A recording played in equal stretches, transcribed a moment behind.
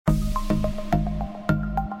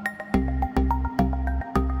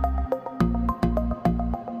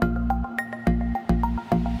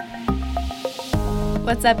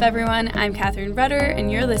What's up, everyone? I'm Catherine Rudder,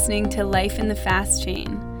 and you're listening to Life in the Fast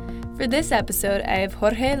Chain. For this episode, I have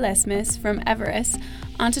Jorge Lesmes from Everest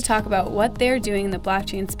on to talk about what they're doing in the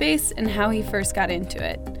blockchain space and how he first got into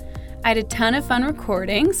it. I had a ton of fun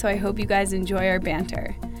recording, so I hope you guys enjoy our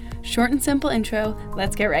banter. Short and simple intro,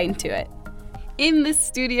 let's get right into it. In the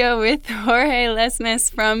studio with Jorge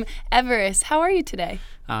Lesmes from Everest. How are you today?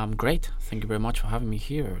 Great. Thank you very much for having me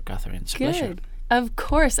here, Catherine. It's a pleasure. Of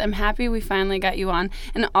course. I'm happy we finally got you on.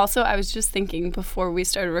 And also, I was just thinking before we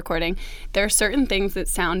started recording, there are certain things that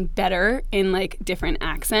sound better in like different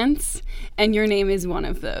accents, and your name is one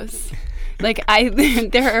of those. There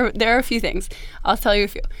are a few things. I'll tell you a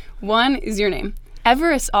few. One is your name.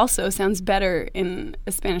 Everest also sounds better in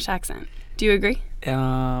a Spanish accent. Do you agree?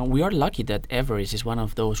 We are lucky that Everest is one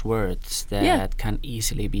of those words that can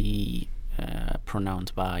easily be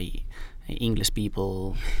pronounced by English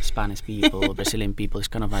people, Spanish people, Brazilian people. It's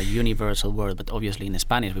kind of a universal word, but obviously in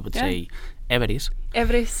Spanish we would say Everest.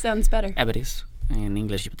 Everest sounds better. Everest. In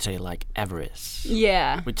English you would say like Everest.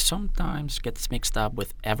 Yeah. Which sometimes gets mixed up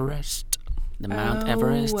with Everest, the Mount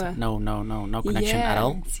Everest. No connection at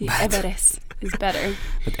all. See, Everest is better.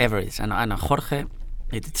 But Everest. And Jorge,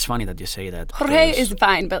 it's funny that you say that. Jorge is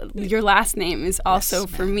fine, but your last name is also,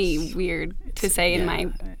 for me, weird to say in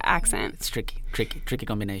my accent. It's tricky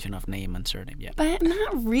combination of name and surname, yeah. But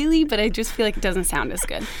not really, but I just feel like it doesn't sound as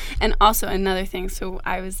good. And also another thing, so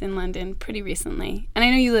I was in London pretty recently, and I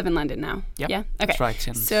know you live in London now. Yep, yeah? Okay. That's right,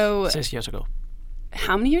 since 6 years ago.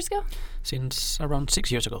 How many years ago? Since around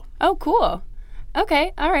 6 years ago. Oh, cool.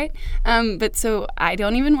 Okay, all right. But so I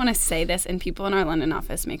don't even want to say this, and people in our London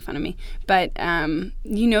office make fun of me. But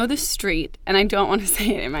you know the street, and I don't want to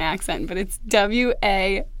say it in my accent, but it's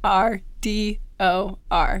Wardor.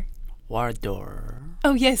 Wardor.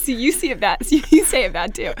 Oh yes, so you see it bad. You say it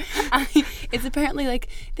bad too. It's apparently like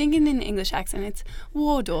thinking in an English accent. It's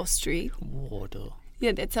Wardour Street. Wardour.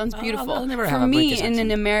 Yeah, that sounds beautiful. I'll never For have a me, British in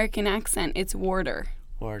accent. an American accent, it's Wardour.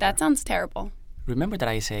 That sounds terrible. Remember that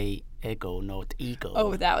I say ego, not ego.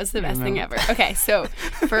 Oh, that was the best thing ever. Okay, so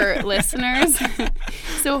for listeners,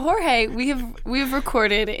 so Jorge, we have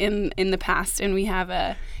recorded in the past, and we have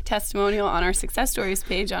a testimonial on our success stories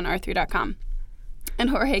page on r3.com. And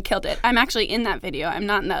Jorge killed it. I'm actually in that video. I'm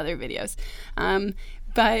not in the other videos.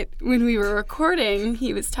 But when we were recording,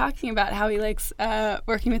 he was talking about how he likes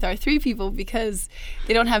working with R3 people because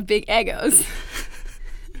they don't have big egos.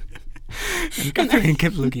 And Catherine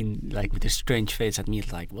kept looking like with a strange face at me,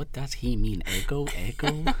 like, what does he mean? Ego?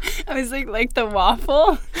 I was like the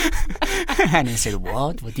waffle? And I said,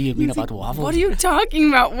 what? What do you mean about waffles? What are you talking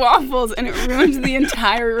about, waffles? And it ruined the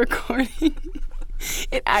entire recording.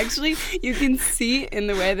 It actually, you can see in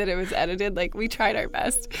the way that it was edited, like we tried our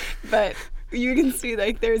best, but you can see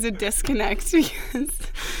like there's a disconnect because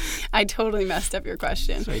I totally messed up your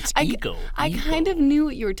question. So it's ego. I kind of knew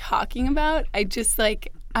what you were talking about. I just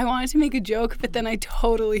I wanted to make a joke, but then I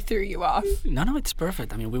totally threw you off. No, it's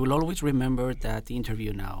perfect. I mean, we will always remember that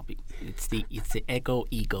interview now. It's the ego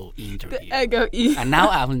interview. The ego. And now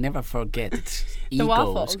I will never forget. It's the egos,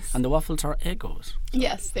 waffles. And the waffles are egos. So.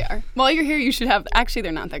 Yes, they are. While you're here, you should have. Actually,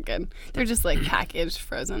 they're not that good. They're just like packaged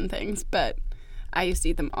frozen things. But I used to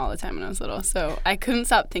eat them all the time when I was little, so I couldn't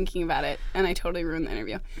stop thinking about it, and I totally ruined the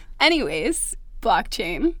interview. Anyways,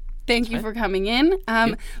 blockchain. Thank you for coming in.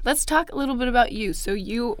 Let's talk a little bit about you. So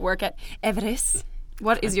you work at Everest.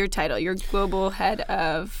 What is your title? You're global head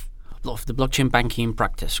of the blockchain banking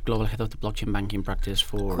practice, global head of the blockchain banking practice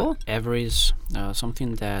for Everest.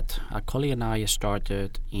 Something that a colleague and I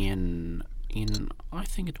started in I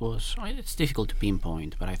think it was, it's difficult to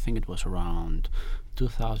pinpoint, but I think it was around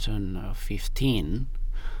 2015.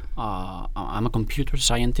 I'm a computer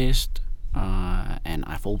scientist. And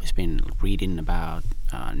I've always been reading about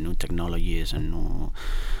new technologies and new,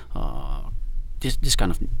 this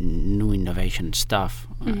kind of new innovation stuff.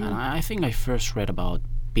 And I think I first read about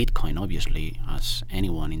Bitcoin, obviously, as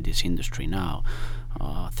anyone in this industry now,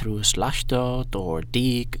 through Slashdot or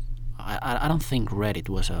Dig. I don't think Reddit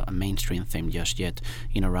was a mainstream thing just yet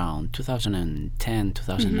in around 2010,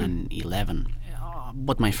 2011.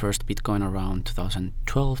 Bought my first Bitcoin around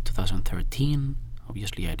 2012, 2013.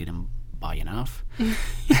 Obviously, I didn't buy enough.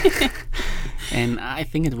 And I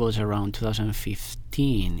think it was around 2015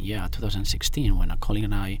 2016, when a colleague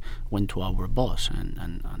and I went to our boss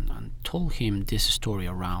and told him this story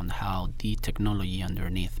around how the technology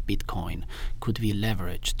underneath Bitcoin could be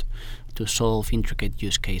leveraged to solve intricate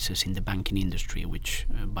use cases in the banking industry, which,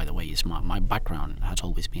 by the way, is my background, has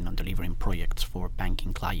always been on delivering projects for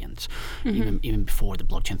banking clients, even before the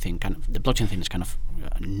blockchain thing. The blockchain thing is kind of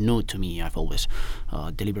new to me. I've always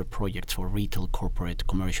delivered projects for retail, corporate,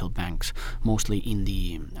 commercial banks, mostly in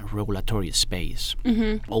the regulatory space,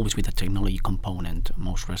 always with a technology component.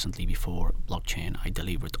 Most recently, before blockchain, I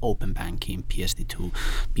delivered open banking, PSD2.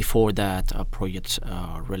 Before that, projects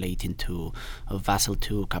relating to Basel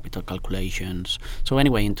II capital calculations. So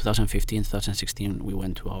anyway, in 2015, 2016, we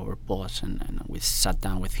went to our boss and we sat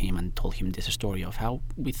down with him and told him this story of how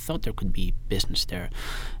we thought there could be business there.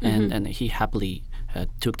 And he happily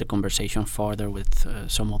took the conversation further with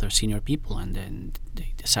some other senior people, and then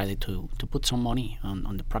they decided to put some money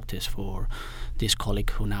on the practice for this colleague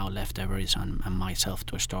who now left Everest and myself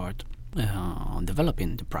to start on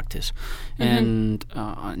developing the practice. And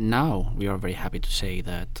now we are very happy to say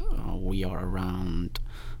that we are around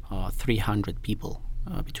 300 people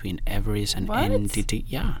between Everest and Entity.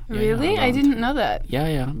 Really? I didn't know that.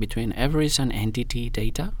 Between Everest and Entity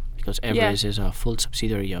Data, because Everest is a full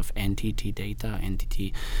subsidiary of Entity Data.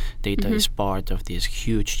 Entity Data is part of this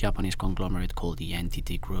huge Japanese conglomerate called the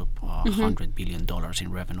Entity Group, $100 billion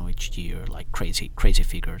in revenue each year, like crazy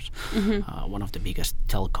figures. One of the biggest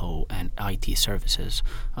telco and IT services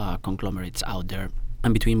conglomerates out there.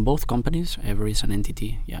 And between both companies, Everest and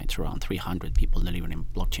Entity, it's around 300 people delivering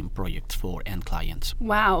blockchain projects for end clients.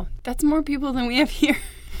 Wow, that's more people than we have here.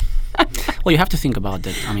 Well, you have to think about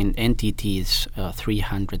that. I mean, NTT is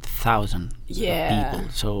 300,000 people.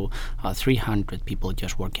 So 300 people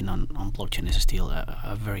just working on blockchain is still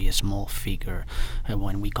a very small figure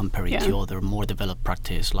when we compare it to other more developed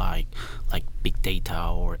practice like big data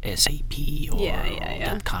or SAP or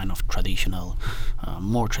that kind of traditional,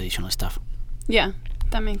 more traditional stuff. Yeah,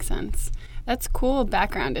 that makes sense. That's cool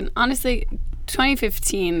background. And honestly,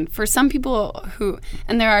 2015, for some people who,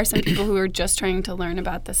 and there are some people who are just trying to learn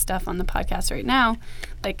about this stuff on the podcast right now,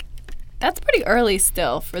 like, that's pretty early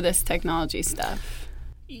still for this technology stuff.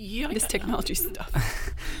 This technology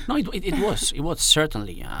stuff. No, it was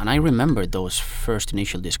certainly. And I remember those first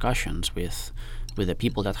initial discussions with the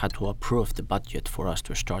people that had to approve the budget for us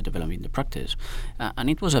to start developing the practice,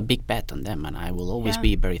 and it was a big bet on them. And I will always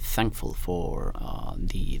be very thankful for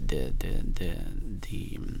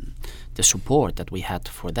the support that we had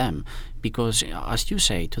for them, because as you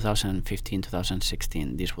say, 2015,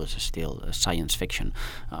 2016, this was still science fiction.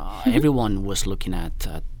 Everyone was looking at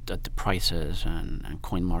the prices and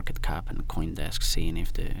CoinMarketCap and CoinDesk,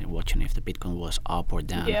 watching if the Bitcoin was up or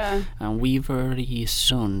down. And we very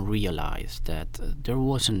soon realized that there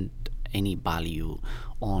wasn't any value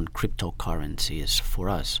on cryptocurrencies for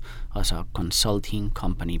us as a consulting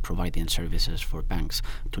company providing services for banks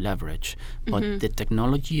to leverage. But the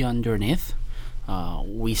technology underneath,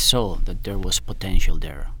 we saw that there was potential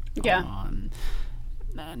there.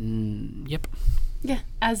 Yeah,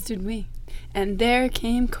 as did we. And there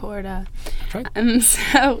came Corda. That's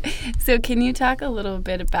right. So can you talk a little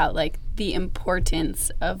bit about like the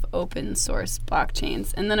importance of open source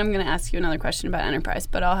blockchains? And then I'm going to ask you another question about enterprise,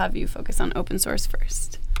 but I'll have you focus on open source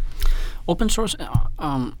first. Open source,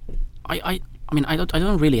 I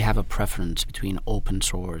don't really have a preference between open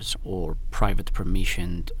source or private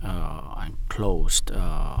permissioned and closed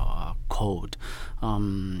code.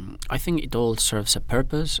 I think it all serves a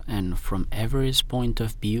purpose, and from Everest's point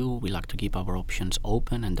of view, we like to keep our options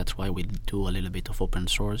open, and that's why we do a little bit of open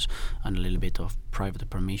source and a little bit of private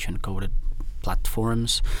permission coded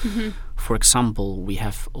platforms. For example, we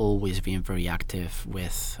have always been very active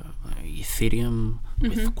with Ethereum,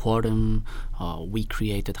 with Quorum. We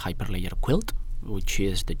created Hyperledger Quilt, which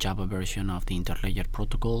is the Java version of the Interledger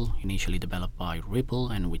protocol, initially developed by Ripple,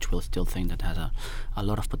 and which we'll still think that has a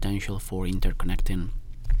lot of potential for interconnecting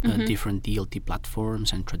different DLT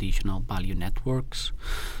platforms and traditional value networks.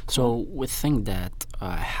 So we think that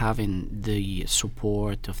having the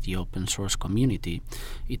support of the open source community,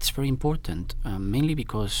 it's very important, mainly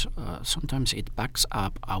because sometimes it backs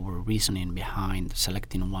up our reasoning behind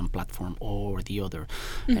selecting one platform or the other.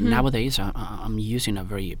 And nowadays I'm using a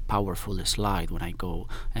very powerful slide when I go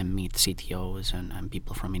and meet CTOs and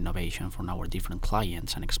people from innovation from our different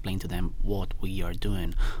clients and explain to them what we are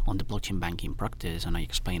doing on the blockchain banking practice, and I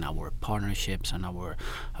explain our partnerships and our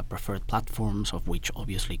preferred platforms, of which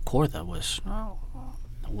obviously Corda was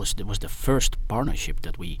was the first partnership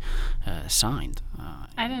that we signed.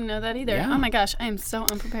 I didn't know that either. Yeah. Oh my gosh, I am so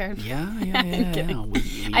unprepared. Yeah. I'm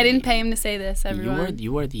kidding. I didn't pay him to say this, everyone.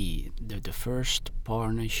 You were the first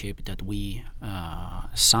partnership that we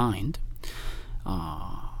signed.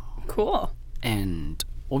 Cool. And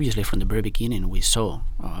obviously, from the very beginning, we saw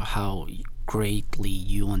how greatly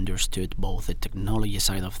you understood both the technology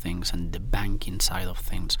side of things and the banking side of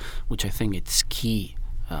things, which I think it's key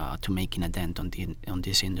to making a dent on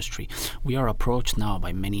this industry. We are approached now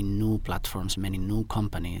by many new platforms, many new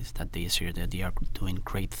companies that they say that they are doing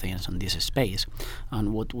great things on this space.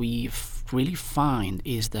 And what we really find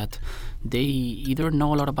is that they either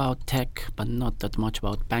know a lot about tech, but not that much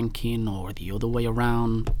about banking, or the other way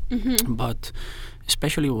around. Mm-hmm. But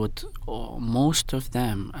especially what most of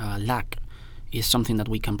them lack is something that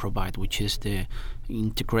we can provide, which is the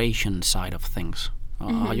integration side of things.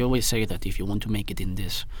 I always say that if you want to make it in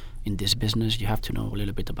this business, you have to know a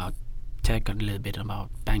little bit about tech, a little bit about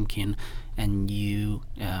banking, and you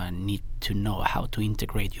need to know how to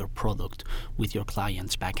integrate your product with your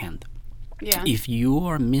client's backend. Yeah. If you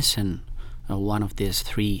are missing one of these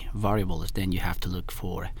three variables, then you have to look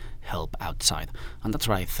for help outside. And that's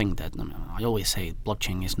why I think that I always say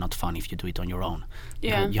blockchain is not fun if you do it on your own.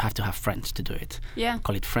 Yeah. You have to have friends to do it. Yeah.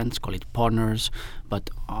 Call it friends, call it partners. But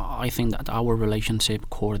I think that our relationship,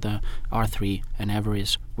 Corda, R3, and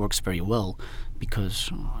Everest works very well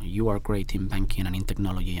because you are great in banking and in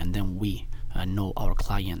technology, and then we know our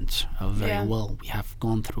clients very well. We have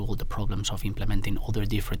gone through all the problems of implementing other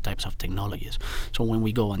different types of technologies. So when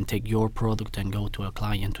we go and take your product and go to a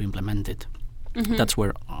client to implement it, that's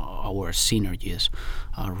where our synergies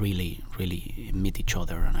really meet each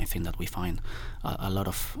other, and I think that we find a lot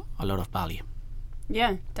of value.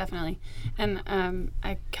 Yeah, definitely. And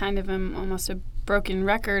I kind of am almost a broken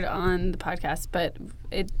record on the podcast, but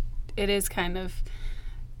it is kind of,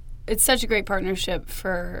 it's such a great partnership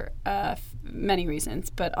for many reasons,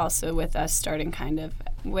 but also with us starting kind of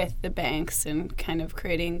with the banks and kind of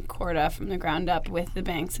creating Corda from the ground up with the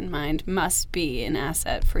banks in mind must be an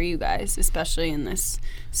asset for you guys, especially in this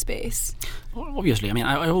space. Obviously, I mean,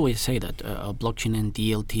 I always say that blockchain and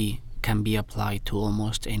DLT can be applied to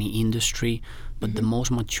almost any industry, but the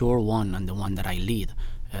most mature one and the one that I lead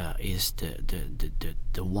is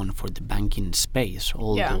the one for the banking space,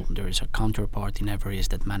 although there is a counterpart in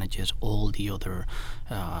Everest that manages all the other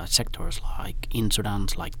sectors like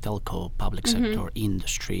insurance, like telco, public sector,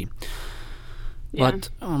 industry. But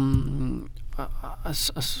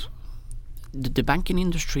as the banking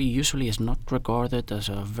industry usually is not regarded as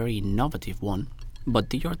a very innovative one, but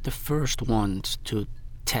they are the first ones to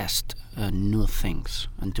test new things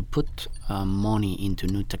and to put money into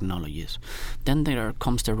new technologies. Then there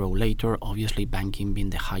comes the regulator, obviously banking being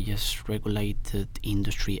the highest regulated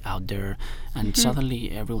industry out there, and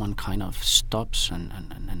suddenly everyone kind of stops and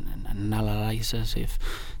analyzes if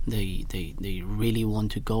they really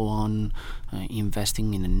want to go on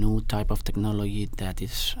investing in a new type of technology that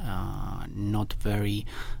is not very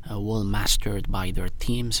well mastered by their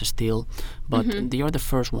teams still, but they are the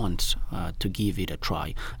first ones to give it a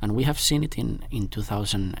try. And we have seen it in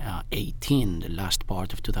 2018, the last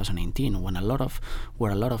part of 2018, when a lot of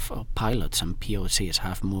pilots and POCs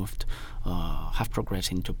have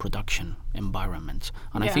progressed into production environments.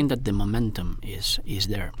 And I think that the momentum is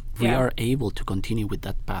there. We are able to continue with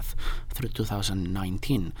that path through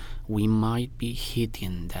 2019. We might be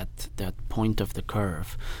hitting that point of the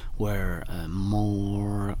curve where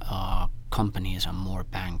more companies and more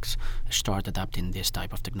banks start adapting this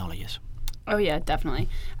type of technologies. Oh yeah, definitely.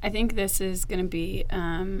 I think this is going to be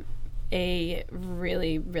a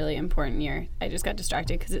really, really important year. I just got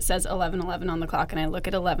distracted because it says 11:11 on the clock, and I look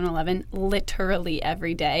at 11:11 literally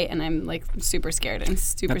every day, and I'm like super scared and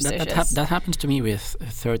superstitious. That happens to me with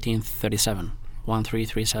 1337,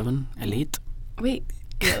 1337 Elite. Wait,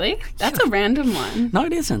 really? That's a random one. No,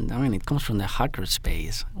 it isn't. I mean, it comes from the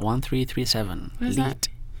hackerspace. 1337 What is Elite. that?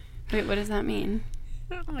 Wait, what does that mean?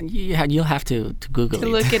 You'll have to Google it. To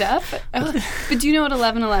look it up? Oh, but do you know what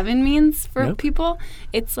 11:11 means for Nope. people?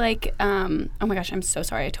 It's like, oh my gosh, I'm so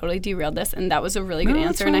sorry. I totally derailed this, and that was a really good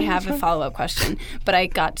answer, and I have a follow-up question. But I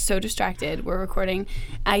got so distracted. We're recording.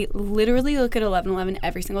 I literally look at 11:11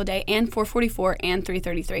 every single day, and 4:44 and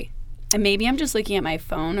 3:33. And maybe I'm just looking at my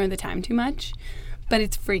phone or the time too much, but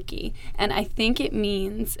it's freaky. And I think it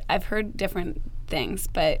means, I've heard different things,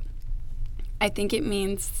 but I think it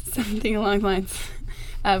means something along the lines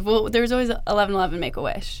well, there's always 11:11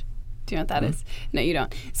 Make-A-Wish. Do you know what that is? No, you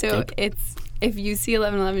don't. So Nope. it's if you see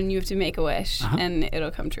 1111, you have to make a wish and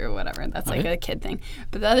it'll come true or whatever. That's like a kid thing.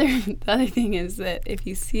 But the other thing is that if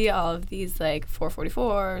you see all of these like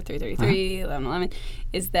 444, 333, 1111,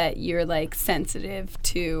 is that you're like sensitive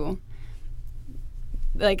to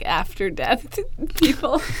like after death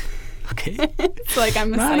people. Okay. It's like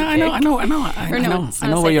I'm a psychic. I know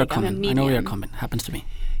where you're coming. I know where you're coming. Happens to me.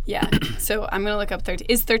 Yeah. So I'm going to look up 13.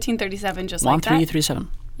 Is 1337 just like that? 1337.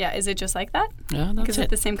 Yeah. Is it just like that? Yeah, that's it. Is it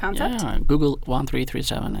the same concept? Yeah. Google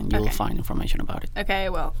 1337 and you'll find information about it. Okay.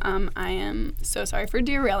 Well, I am so sorry for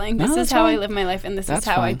derailing. This is how I live my life, and this is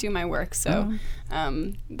how I do my work. So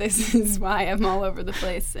this is why I'm all over the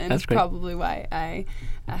place, and it's probably why I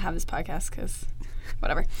have this podcast, because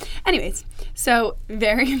whatever. Anyways, so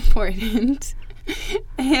very important.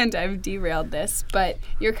 And I've derailed this, but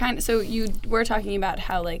you're you were talking about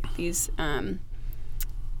how like these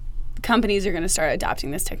companies are going to start adopting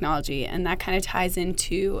this technology, and that kind of ties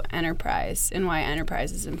into enterprise and why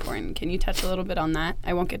enterprise is important. Can you touch a little bit on that?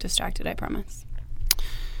 I won't get distracted, I promise.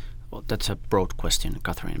 Well, that's a broad question,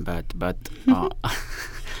 Catherine, but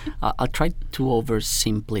I'll try to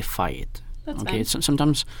oversimplify it. That's okay. fine. So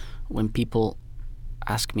sometimes when people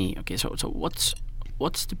ask me, okay, so what's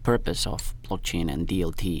the purpose of blockchain and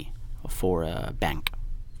DLT for a bank,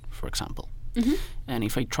 for example? And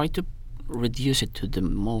if I try to reduce it to the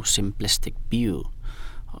most simplistic view,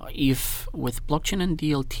 if with blockchain and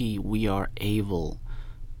DLT we are able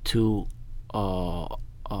to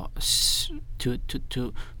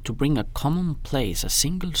to bring a common place, a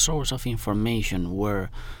single source of information where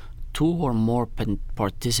two or more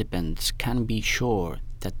participants can be sure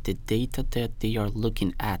that the data that they are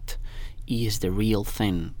looking at is the real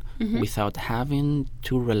thing, without having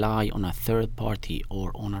to rely on a third party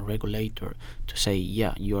or on a regulator to say,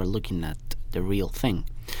 yeah, you are looking at the real thing.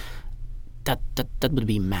 That would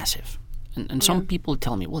be massive. And some people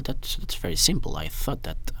tell me, well, that's very simple. I thought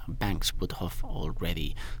that banks would have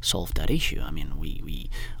already solved that issue. I mean, we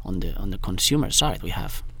on the consumer side, we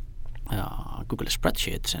have Google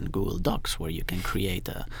Spreadsheets and Google Docs, where you can create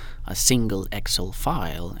a single Excel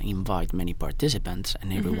file, invite many participants,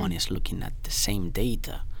 and everyone is looking at the same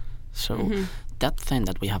data. So that thing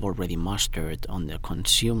that we have already mastered on the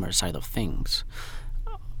consumer side of things,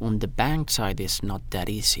 on the bank side is not that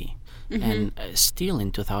easy. And still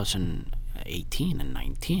in 2018 and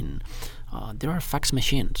 19, there are fax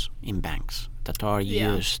machines in banks that are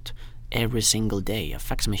used every single day. A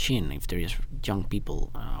fax machine, if there is young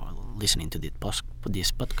people listening to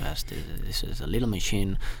this podcast, this is a little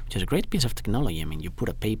machine which is a great piece of technology. I mean, you put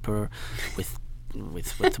a paper with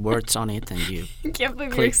words on it, and you I can't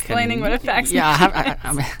believe you're explaining what a fax machine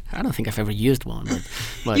is. I don't think I've ever used one.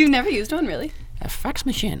 But You've never used one, really? A fax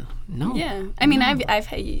machine? No. Yeah. I mean, I've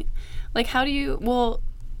had, like, how do you, well,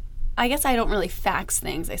 I guess I don't really fax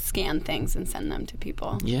things. I scan things and send them to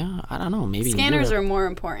people. Yeah, I don't know. Maybe scanners are more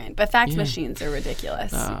important, but fax machines are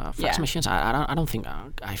ridiculous. Fax machines, I don't think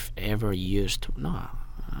I've ever used. No,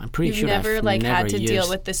 I'm pretty sure I've never had to deal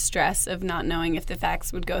with the stress of not knowing if the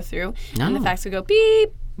fax would go through, and the fax would go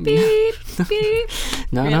beep, beep, beep.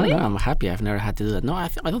 No, I'm happy I've never had to do that. No, I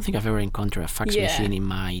don't think I've ever encountered a fax machine in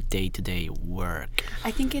my day-to-day work.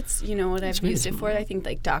 I think it's, what I've used it for, I think,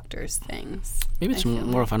 like doctors' things. Maybe it's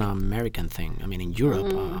more of an American thing. I mean, in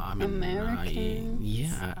Europe, American.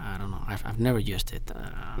 I don't know. I've never used it.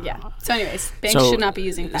 So anyways, banks should not be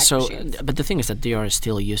using fax machines. But the thing is that they are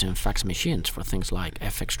still using fax machines for things like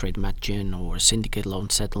FX trade matching or syndicate loan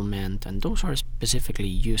settlement, and those are specifically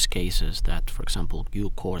use cases that, for example, you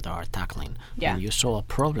Cord are tackling. Yeah. And you saw a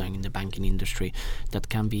problem in the banking industry that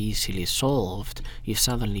can be easily solved if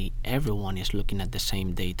suddenly everyone is looking at the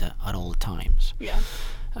same data at all times. Yeah.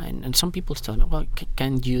 And some people tell me, well,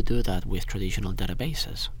 can you do that with traditional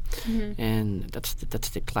databases? And that's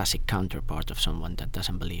the classic counterpart of someone that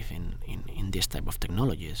doesn't believe in this type of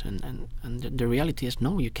technologies. And the reality is,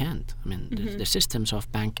 no, you can't. I mean, the systems of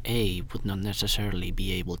Bank A would not necessarily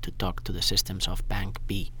be able to talk to the systems of Bank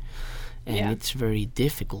B. And it's very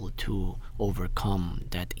difficult to overcome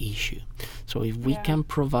that issue. So if we can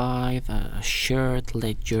provide a shared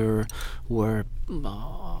ledger where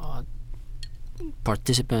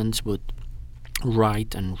participants would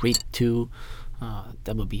write and read to,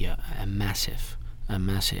 that would be a massive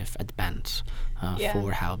advance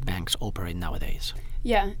for how banks operate nowadays.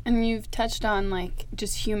 Yeah, and you've touched on like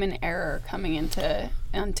just human error coming into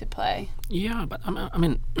play. Yeah, but I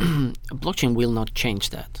mean, blockchain will not change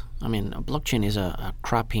that. I mean, blockchain is a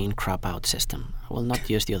crap in, crap out system. I will not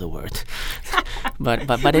use the other word,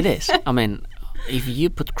 but it is. I mean, if you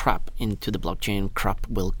put crap into the blockchain, crap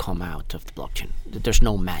will come out of the blockchain. There's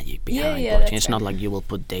no magic behind blockchain. It's not like you will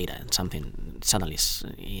put data and something suddenly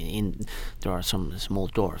there are some small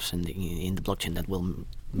doors in the blockchain that will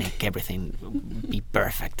make everything be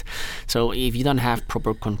perfect. So if you don't have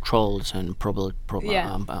proper controls and proper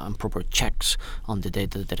checks on the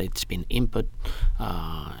data that it's been input,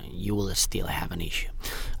 you will still have an issue.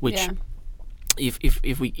 Which,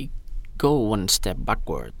 if we go one step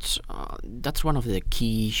backwards, that's one of the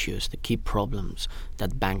key issues, the key problems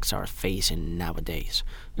that banks are facing nowadays,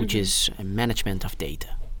 which is management of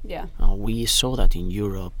data. Yeah. We saw that in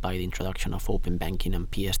Europe by the introduction of open banking and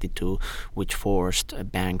PSD2, which forced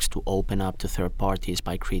banks to open up to third parties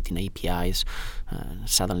by creating APIs.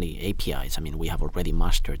 Suddenly, APIs, I mean, we have already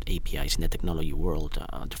mastered APIs in the technology world.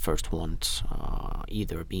 The first ones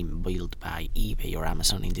either being built by eBay or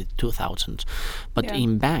Amazon in the 2000s. But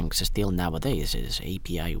in banks, still nowadays, is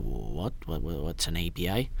API, what's an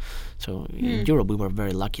API? So in Europe, we were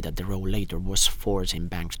very lucky that the regulator was forcing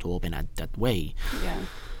banks to open it that way. Yeah.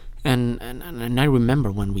 And I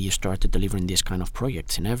remember when we started delivering these kind of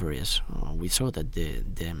projects in Everis, we saw that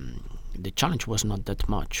the challenge was not that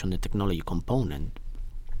much on the technology component,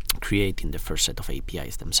 creating the first set of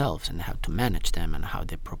APIs themselves and how to manage them and how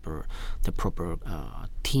the proper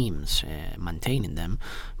teams maintaining them,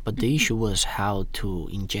 but the issue was how to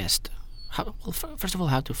ingest. First of all,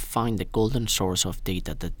 how to find the golden source of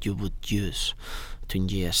data that you would use to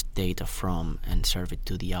ingest data from and serve it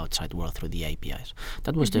to the outside world through the APIs.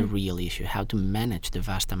 That was the real issue, how to manage the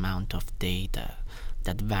vast amount of data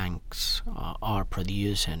that banks are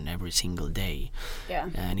producing every single day. Yeah.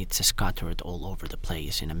 And it's scattered all over the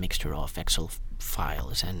place in a mixture of Excel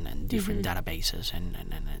files and different databases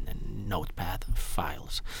and Notepad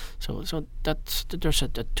files. So there's a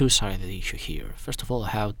two-sided issue here. First of all,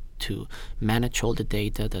 how to manage all the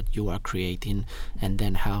data that you are creating, and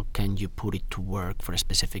then how can you put it to work for a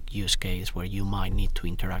specific use case where you might need to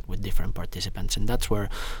interact with different participants, and that's where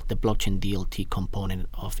the blockchain DLT component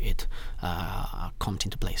of it comes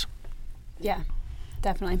into place. Yeah,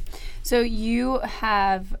 definitely. So you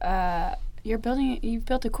have you've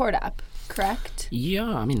built a Corda app, correct?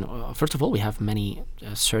 Yeah, I mean, first of all, we have many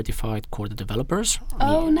certified Corda developers.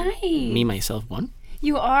 Nice. Me myself, one.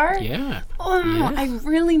 You are? Yeah. Oh, yeah. I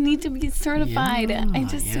really need to be certified. Yeah,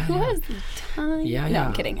 who has the time? No,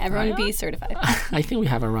 I'm kidding. Everyone would be certified. I think we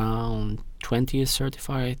have around 20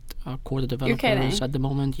 certified Corda developers at the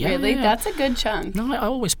moment. Yeah, really? Yeah. That's a good chunk. No, I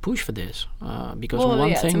always push for this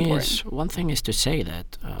because one thing is to say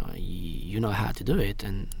that you know how to do it,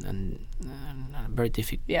 and a very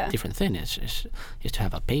different thing is to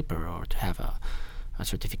have a paper or to have a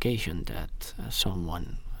certification that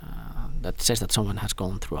someone that says that someone has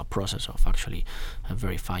gone through a process of actually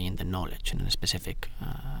verifying the knowledge in a specific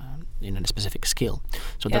skill.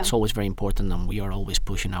 So that's always very important, and we are always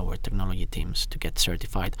pushing our technology teams to get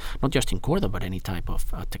certified, not just in Corda, but any type of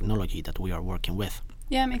technology that we are working with.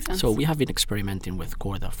 Yeah, it makes sense. So we have been experimenting with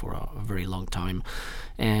Corda for a very long time,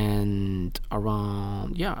 and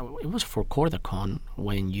it was for CordaCon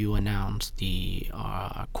when you announced the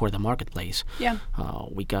Corda marketplace. Yeah.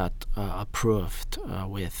 We got approved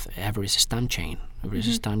with Everis Stamp Chain.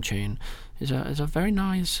 Everis Stamp Chain is a very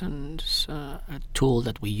nice and a tool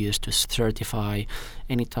that we use to certify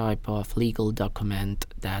any type of legal document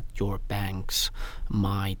that your banks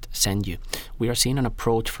might send you. We are seeing an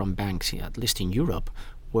approach from banks, at least in Europe,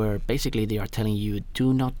 where basically they are telling you,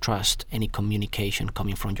 do not trust any communication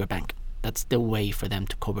coming from your bank. That's the way for them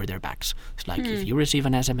to cover their backs. It's like if you receive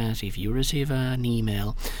an SMS, if you receive an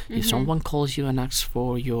email, if someone calls you and asks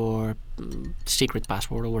for your secret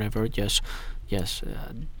password or whatever, just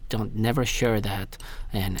don't never share that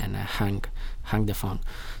and hang the phone.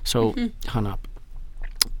 So hang up.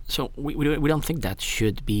 So we don't think that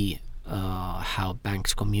should be how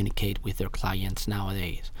banks communicate with their clients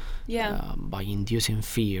nowadays. Yeah. By inducing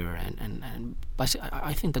fear and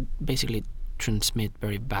I think that basically transmit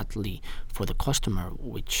very badly for the customer,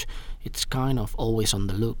 which it's kind of always on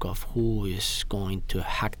the look of who is going to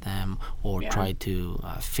hack them or try to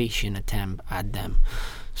phishing attempt at them.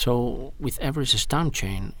 So with Everis Stamp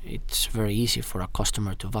Chain, it's very easy for a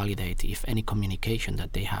customer to validate if any communication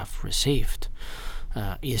that they have received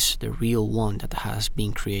is the real one that has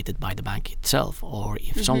been created by the bank itself, or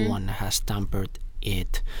if someone has tampered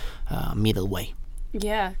it middle way.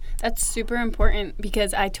 Yeah, that's super important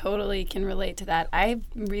because I totally can relate to that. I've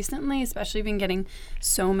recently especially been getting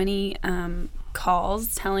so many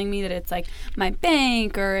calls telling me that it's like my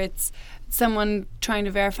bank or it's someone trying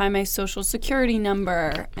to verify my social security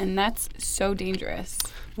number, and that's so dangerous.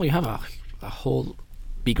 Well, you have a whole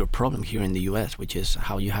bigger problem here in the U.S., which is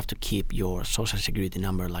how you have to keep your social security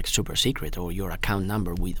number like super secret, or your account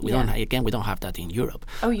number. We don't have that in Europe.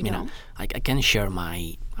 Oh, you don't? I can share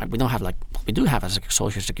we don't have we do have a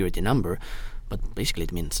social security number, but basically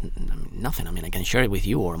it means nothing. I mean, I can share it with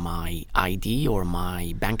you, or my ID, or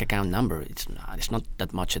my bank account number. It's not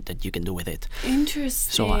that much that you can do with it.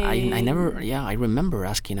 Interesting. So I remember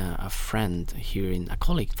asking a friend here, a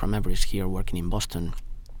colleague from Everest here working in Boston,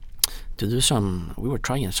 to do we were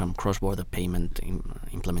trying some cross-border payment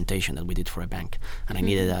implementation that we did for a bank, and I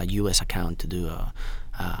needed a U.S. account to do a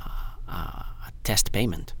test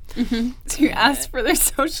payment. Mm-hmm. So you asked for their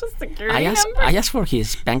social security number? I asked for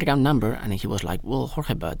his bank account number, and he was like, well,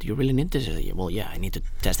 Jorge, but you really need this? Well, yeah, I need to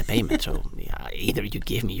test the payment. So either you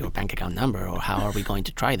give me your bank account number, or how are we going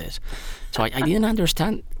to try this? So I didn't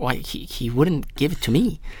understand why he wouldn't give it to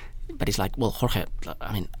me. But it's like, well, Jorge,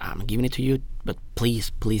 I mean, I'm giving it to you, but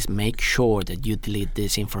please make sure that you delete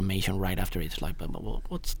this information right after. It's like, but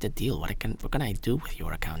what's the deal? What can I do with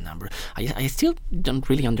your account number? I still don't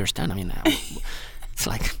really understand. I mean, it's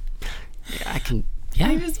like, I can. Yeah.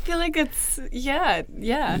 I just feel like it's Yeah,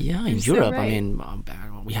 in Europe, right. I mean,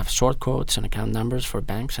 we have short codes and account numbers for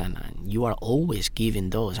banks, and you are always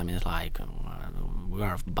giving those. I mean, it's like, we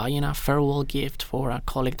are buying a farewell gift for a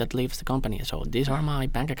colleague that leaves the company. So these are my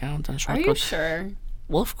bank account and short codes. Are you sure?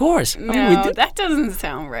 Well, of course. No, that doesn't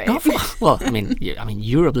sound right. Well, I mean,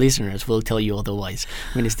 Europe listeners will tell you otherwise.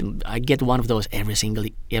 I mean, I get one of those every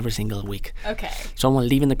single week. Okay. Someone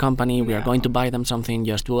leaving the company, we are going to buy them something,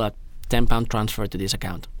 just do a £10 transfer to this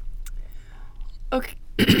account. Okay.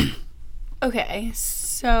 Okay,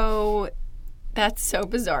 so that's so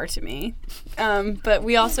bizarre to me. But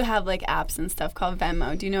we also have like apps and stuff called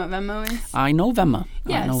Venmo. Do you know what Venmo is? I know Venmo.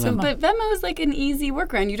 Yeah, but Venmo is like an easy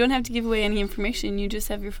workaround. You don't have to give away any information. You just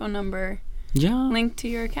have your phone number linked to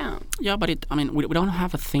your account. Yeah, but we don't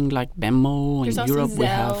have a thing like Venmo. There's in also Europe. Zelle, we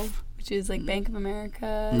have, which is like Bank of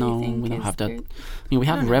America. No, we don't have that. I mean, we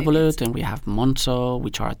have Revolut and we have Monzo,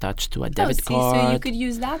 which are attached to a debit card. So you could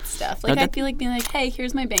use that stuff. Like, I feel like being like, hey,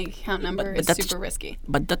 here's my bank account number is super risky.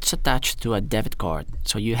 But that's attached to a debit card.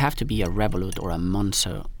 So you have to be a Revolut or a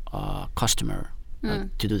Monzo customer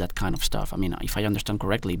to do that kind of stuff. I mean, if I understand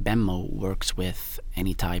correctly, Venmo works with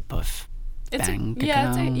any type of bank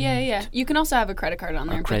account. Yeah. You can also have a credit card on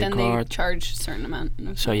there, but then they charge a certain amount.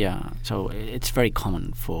 So it's very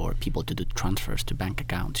common for people to do transfers to bank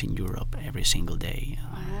accounts in Europe every single day,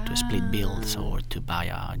 to split bills or to buy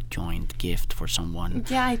a joint gift for someone.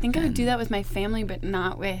 Yeah, I think I would do that with my family, but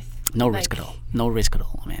not with... No risk at all. No risk at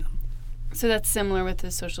all, I mean. So that's similar with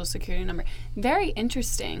the social security number. Very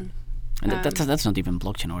interesting. And that's not even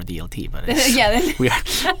blockchain or DLT, but we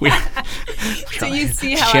are. So you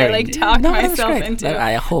see how sharing. I like talk myself into it.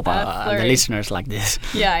 I hope the listeners like this.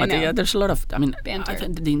 Yeah, I know. There's a lot of. I mean, banter.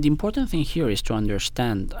 The important thing here is to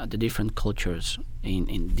understand the different cultures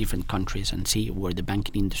in different countries and see where the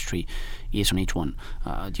banking industry is on each one.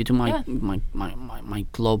 Due to my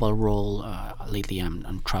global role, lately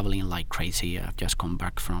I'm traveling like crazy. I've just come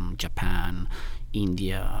back from Japan,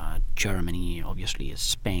 India, Germany, obviously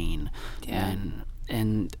Spain,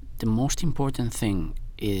 and the most important thing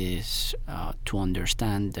is to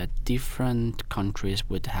understand that different countries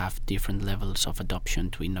would have different levels of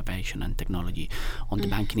adoption to innovation and technology on the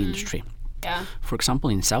banking industry. Yeah. For example,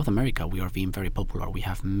 in South America, we are being very popular. We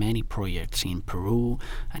have many projects in Peru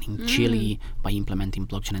and in Chile by implementing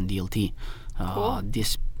blockchain and DLT. Cool.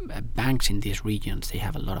 These banks in these regions, they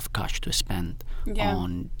have a lot of cash to spend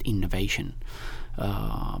on innovation.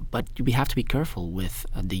 But we have to be careful with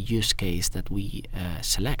the use case that we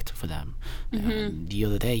select for them. The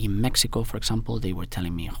other day in Mexico, for example, they were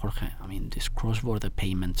telling me, Jorge, I mean, this cross-border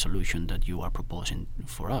payment solution that you are proposing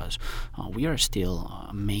for us, we are still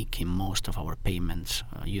making most of our payments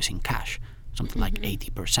using cash. Something like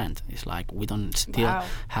 80%. It's like we don't still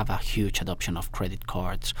have a huge adoption of credit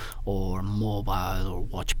cards or mobile or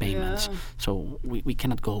watch payments. So we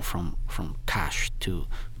cannot go from cash to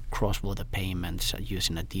cross-border payments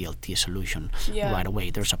using a DLT solution right away.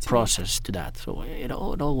 There's a process to that. So it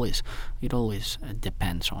always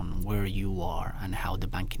depends on where you are and how the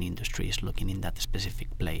banking industry is looking in that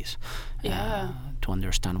specific place to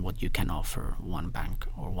understand what you can offer one bank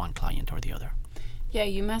or one client or the other. Yeah,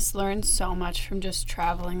 you must learn so much from just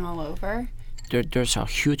traveling all over. There's a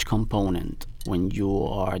huge component when you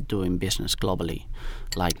are doing business globally,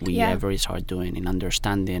 like we Everest are doing, in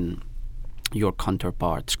understanding your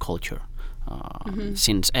counterpart's culture.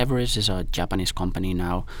 Since Everest is a Japanese company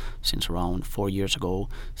now, since around 4 years ago,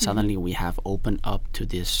 suddenly we have opened up to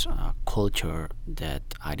this culture that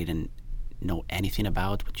I didn't know anything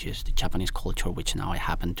about, which is the Japanese culture, which now I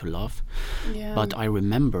happen to love. Yeah. But I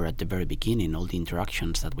remember at the very beginning, all the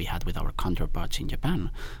interactions that we had with our counterparts in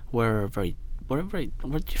Japan were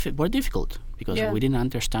difficult because we didn't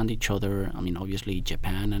understand each other. I mean, obviously,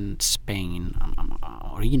 Japan and Spain.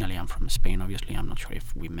 Originally, I'm from Spain. Obviously, I'm not sure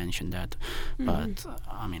if we mentioned that, but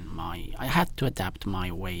I mean, I had to adapt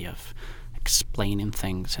my way of explaining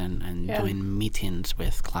things and doing meetings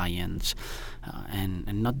with clients,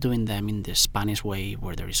 and not doing them in the Spanish way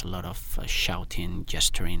where there is a lot of shouting,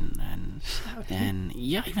 gesturing, and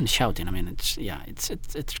even shouting. I mean,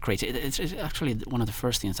 it's crazy. It's actually one of the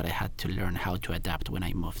first things that I had to learn how to adapt when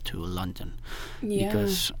I moved to London,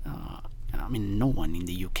 because I mean, no one in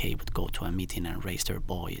the UK would go to a meeting and raise their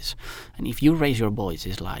voice. And if you raise your voice,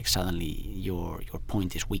 it's like suddenly your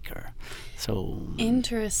point is weaker. So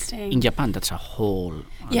interesting. In Japan, that's a whole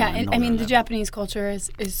I mean, the Japanese culture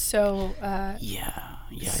is so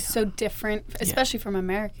so different, especially from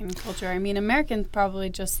American culture. I mean, Americans probably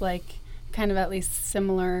just like kind of at least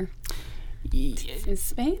similar. In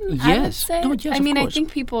Spain, yes. I would say. No, yes, I mean, of I course.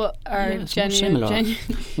 think people are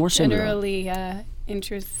more generally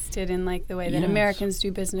interested in like the way that Americans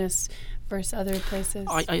do business versus other places.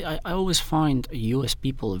 I always find US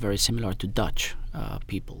people very similar to Dutch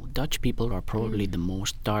people. Dutch people are probably the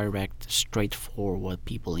most direct, straightforward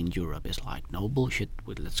people in Europe. It's like, no bullshit,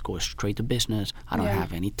 let's go straight to business. I don't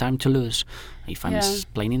have any time to lose. If I'm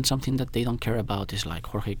explaining something that they don't care about, it's like,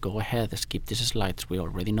 Jorge, go ahead, skip these slides. We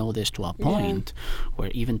already know this, to a point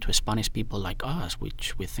where even to Spanish people like us,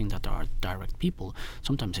 which we think that are direct people,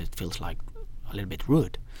 sometimes it feels like a little bit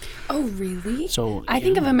rude. Oh, really? So I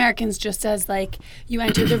think of Americans just as like you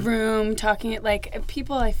enter the room talking it like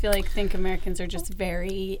people. I feel like think Americans are just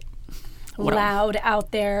very loud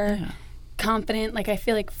out there, confident. Like I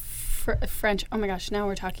feel like French. Oh my gosh! Now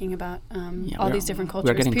we're talking about all these different cultures.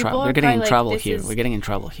 We're getting in trouble here. We're getting in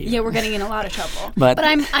trouble here. Yeah, we're getting in a lot of trouble. But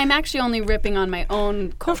I'm actually only ripping on my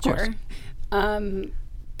own culture.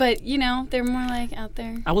 But, you know, they're more like out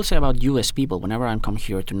there. I will say about U.S. people, whenever I come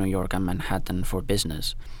here to New York and Manhattan for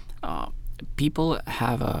business, people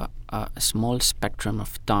have a small spectrum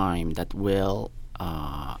of time that will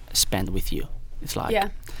spend with you. It's like... Yeah,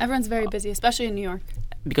 everyone's very busy, especially in New York.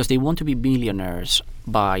 Because they want to be millionaires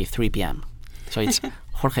by 3 p.m. So it's,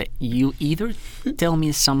 Jorge, you either tell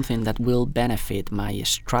me something that will benefit my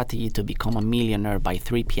strategy to become a millionaire by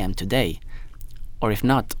 3 p.m. today, or if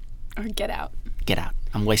not... Or get out. Get out.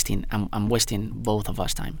 I'm wasting both of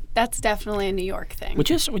us time. That's definitely a New York thing.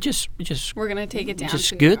 Which is we're gonna take it down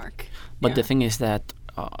to good, New York. But the thing is that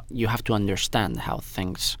you have to understand how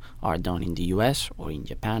things are done in the U.S. or in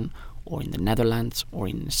Japan or in the Netherlands or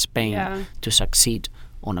in Spain to succeed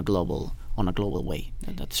on a global way.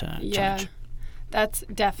 That's a challenge. That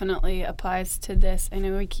definitely applies to this. I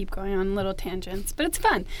know we keep going on little tangents, but it's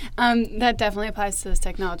fun. That definitely applies to this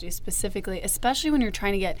technology specifically, especially when you're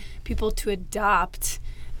trying to get people to adopt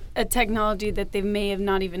a technology that they may have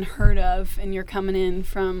not even heard of, and you're coming in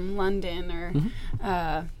from London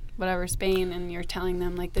or whatever, Spain, and you're telling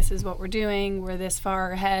them, like, this is what we're doing, we're this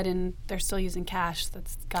far ahead, and they're still using cash.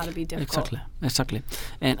 That's got to be difficult. Exactly.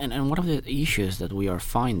 And one of the issues that we are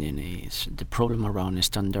finding is the problem around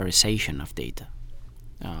standardization of data.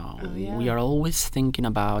 We are always thinking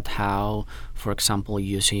about how, for example,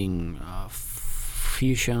 using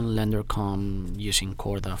Fusion, LenderCom, using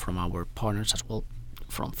Corda from our partners as well,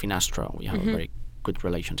 from Finastra. We have a very good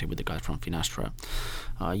relationship with the guys from Finastra.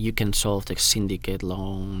 You can solve the syndicate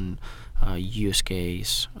loan use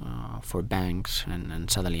case for banks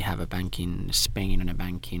and suddenly have a bank in Spain and a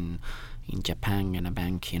bank in Japan and a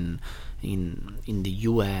bank in the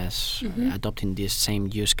US adopting this same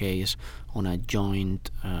use case on a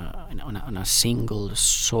joint on a single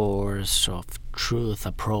source of truth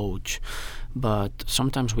approach. But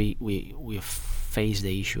sometimes we face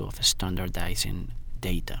the issue of standardizing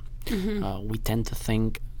data. We tend to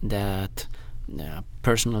think that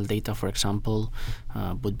personal data, for example,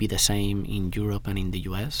 would be the same in Europe and in the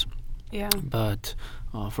US. Yeah. But,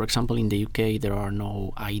 for example, in the UK, there are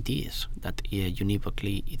no IDs that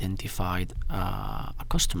univocally identified a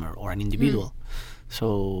customer or an individual.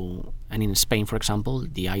 So, and in Spain, for example,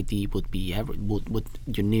 the ID would be would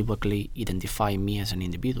univocally identify me as an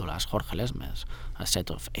individual, as Jorge Lesmes, a set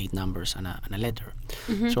of 8 numbers and a letter.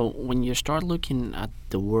 So when you start looking at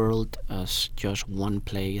the world as just one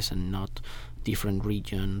place and not different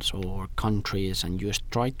regions or countries, and you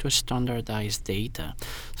try to standardize data,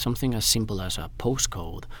 something as simple as a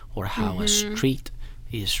postcode or how a street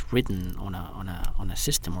is written on a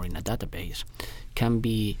system or in a database can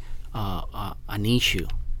be an issue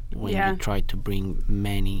when you try to bring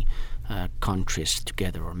many countries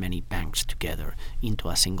together or many banks together into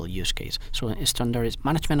a single use case. So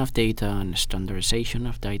management of data and standardization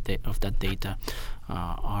of that data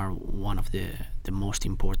are one of the most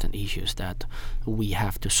important issues that we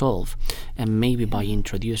have to solve. And maybe by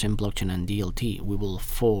introducing blockchain and DLT, we will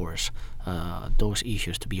force those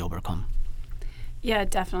issues to be overcome. Yeah,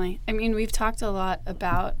 definitely. I mean, we've talked a lot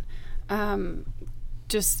about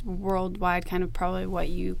just worldwide kind of probably what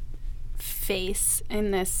you face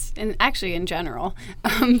in this, and actually in general,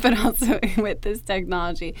 but also with this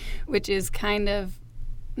technology, which is kind of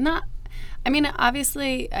not, I mean,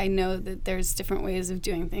 obviously I know that there's different ways of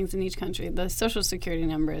doing things in each country. The social security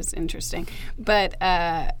number is interesting, but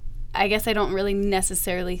I guess I don't really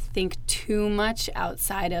necessarily think too much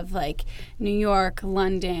outside of like New York,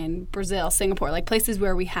 London, Brazil, Singapore, like places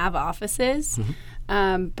where we have offices.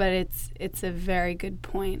 But it's a very good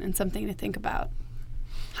point and something to think about.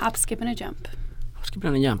 Hop, skip, and a jump. Skip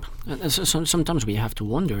and a jump. Sometimes we have to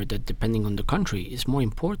wonder that depending on the country, it's more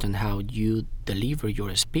important how you deliver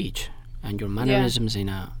your speech and your mannerisms in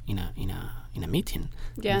a meeting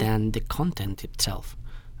than the content itself.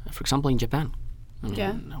 For example, in Japan.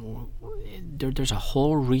 There's a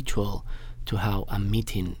whole ritual to how a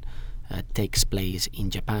meeting takes place in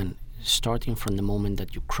Japan, starting from the moment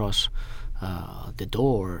that you cross the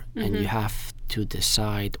door and you have to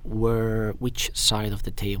decide which side of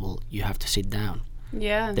the table you have to sit down.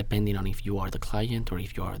 Yeah. Depending on if you are the client or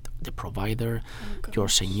if you are the provider, your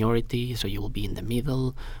seniority, so you will be in the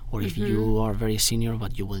middle, or if you are very senior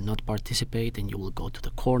but you will not participate and you will go to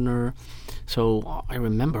the corner. So I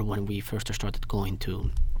remember when we first started going to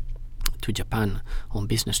Japan on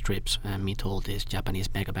business trips and meet all these Japanese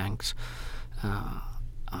mega banks,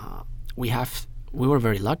 we were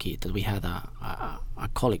very lucky that we had a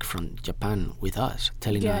colleague from Japan with us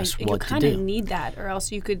telling us what to do. You kind of need that, or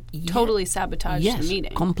else you could totally sabotage the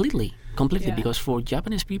meeting. Completely. Because for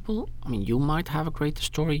Japanese people, I mean, you might have a great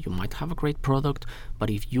story, you might have a great product, but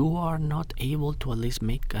if you are not able to at least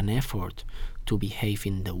make an effort to behave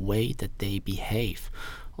in the way that they behave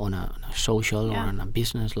on a social or on a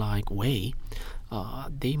business-like way,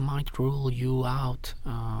 they might rule you out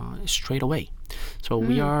straight away. So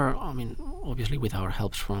we are, I mean, obviously with the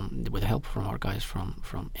help from our guys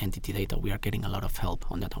from Entity Data, we are getting a lot of help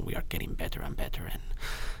on that, and we are getting better and better.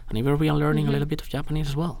 And even we are learning a little bit of Japanese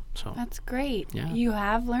as well. So that's great. Yeah. You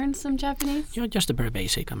have learned some Japanese? Just the very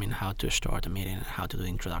basic. I mean, how to start a meeting, how to do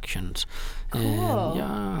introductions. Cool.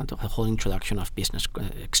 And, the whole introduction of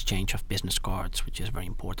exchange of business cards, which is very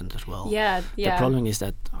important as well. Yeah. The problem is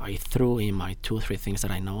that I threw in my 2 or 3 things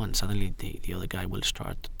that I know, and suddenly the other guy will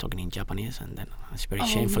start talking in Japanese, and then it's very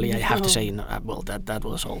shamefully I have to say, no, well, that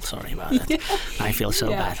was all. Sorry about that. I feel so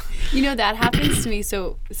bad. You know, that happens to me.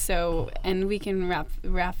 So, and we can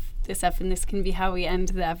wrap this up, and this can be how we end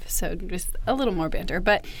the episode, just a little more banter.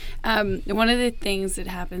 But one of the things that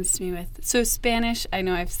happens to me so Spanish, I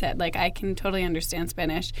know I've said, like, I can totally understand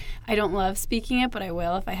Spanish. I don't love speaking it, but I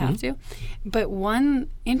will if I have to. But one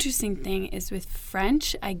interesting thing is with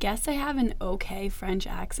French, I guess I have an okay French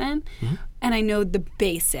accent, and I know the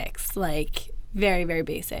basics, like very, very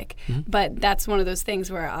basic. But that's one of those things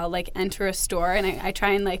where I'll like enter a store and I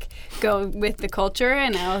try and like go with the culture,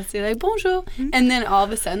 and I'll say like bonjour, and then all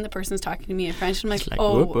of a sudden the person's talking to me in French, and I'm like,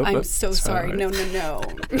 oh, whoop, I'm so sorry. No.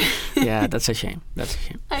 Yeah, that's a shame.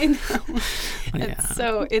 I know.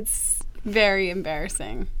 So it's very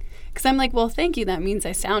embarrassing because I'm like, well, thank you. That means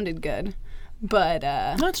I sounded good. But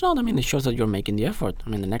no, it's not. I mean, it shows that you're making the effort. I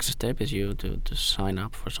mean, the next step is you to sign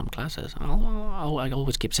up for some classes. I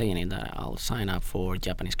always keep saying it, that I'll sign up for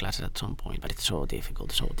Japanese classes at some point, but it's so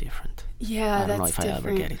difficult, so different. Yeah, I don't know if different. I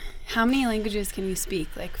ever get it. How many languages can you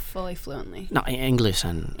speak, like fully fluently? No, English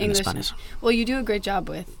and Spanish. Well, you do a great job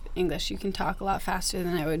with English. You can talk a lot faster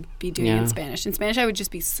than I would be doing in Spanish. In Spanish, I would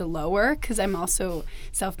just be slower because I'm also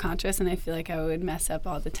self-conscious, and I feel like I would mess up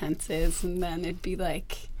all the tenses, and then it'd be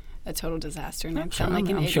like a total disaster, and I'd sound like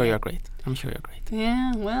an idiot. I'm sure you're great.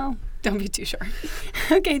 Yeah, well, don't be too sure.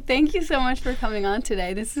 Okay, thank you so much for coming on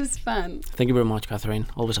today. This was fun. Thank you very much, Catherine.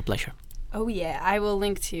 Always a pleasure. Oh, yeah. I will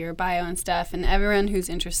link to your bio and stuff, and everyone who's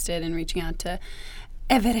interested in reaching out to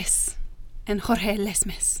Everest and Jorge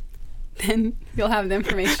Lesmes, then you'll have the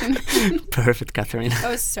information. Perfect, Catherine.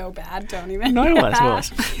 That was so bad. Don't even. No, it was.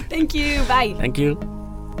 Thank you. Bye. Thank you.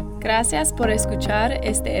 Gracias por escuchar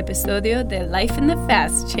este episodio de Life in the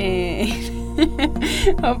Fast Chain.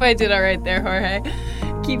 Hope I did all right there, Jorge.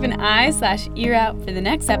 Keep an eye/ear out for the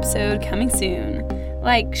next episode coming soon.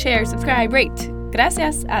 Like, share, subscribe, rate.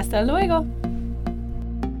 Gracias. Hasta luego.